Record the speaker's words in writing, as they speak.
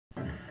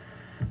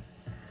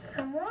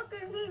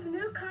Disney's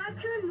new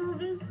cartoon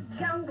movie,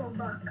 Jungle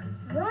Book.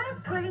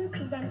 Royal Pudding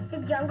presents the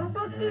Jungle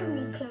Book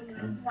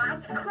Disneykins.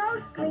 Watch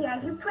closely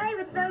as you play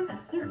with them.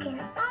 You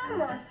can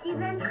almost see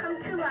them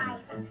come to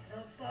life.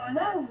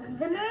 Mowgli,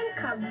 the man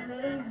cub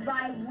raised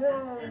by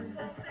wolves.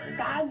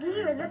 Baggy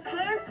is a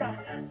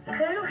panther.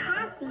 Colonel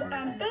Happy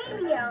and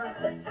Baby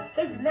Elephant.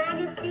 His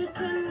Majesty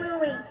King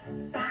Louie.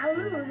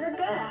 Baloo the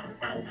bear.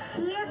 And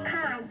Shere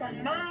Khan,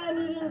 the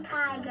man-eating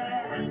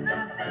tiger.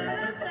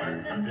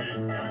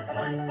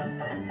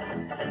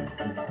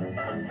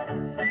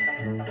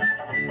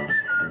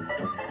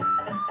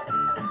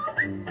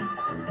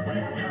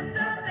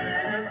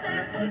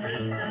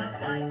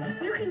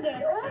 You can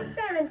get all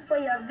 7 for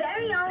your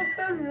very own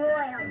from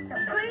Royal.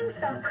 The pudding's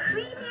so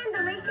creamy and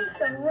delicious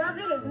you'll love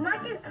it as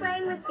much as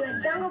playing with your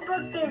Jungle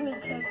Book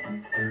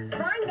Disneykins.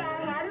 Find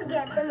out how to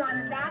get them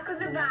on the back of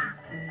the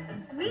box.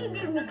 3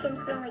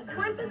 Disneykins for only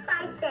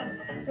 25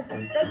 cents with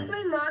the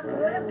specially marked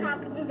water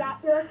packages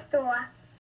at your store.